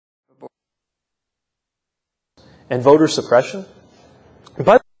And voter suppression?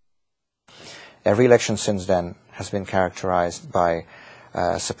 Every election since then has been characterized by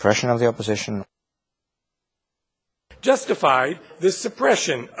suppression of the opposition. Justified the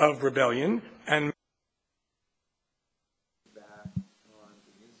suppression of rebellion and back on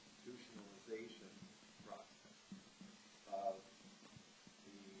the institutionalization process of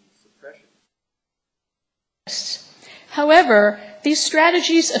the suppression. However, these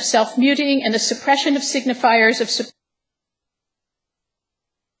strategies of self-muting and the suppression of signifiers of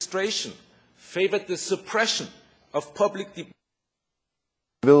administration favored the suppression of public debate.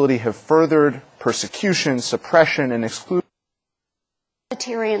 Have furthered persecution, suppression, and exclusion.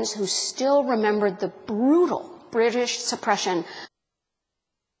 Parliamentarians who still remembered the brutal British suppression.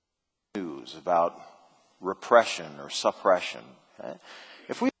 News about repression or suppression. Okay?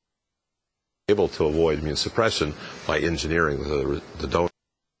 If we able to avoid immune suppression by engineering the donor.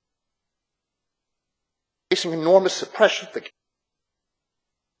 Facing enormous suppression.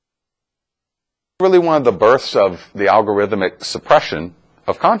 Really one of the births of the algorithmic suppression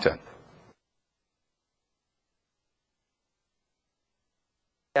of content.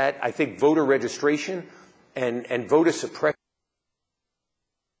 That I think voter registration and voter suppression.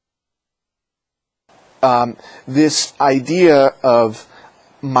 This idea of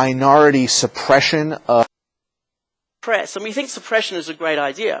minority suppression of press, and we think suppression is a great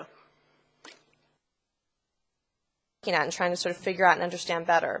idea. And trying to sort of figure out and understand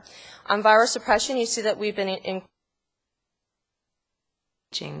better. On virus suppression, you see that we've been in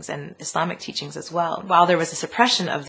teachings and Islamic teachings as well. While there was a suppression of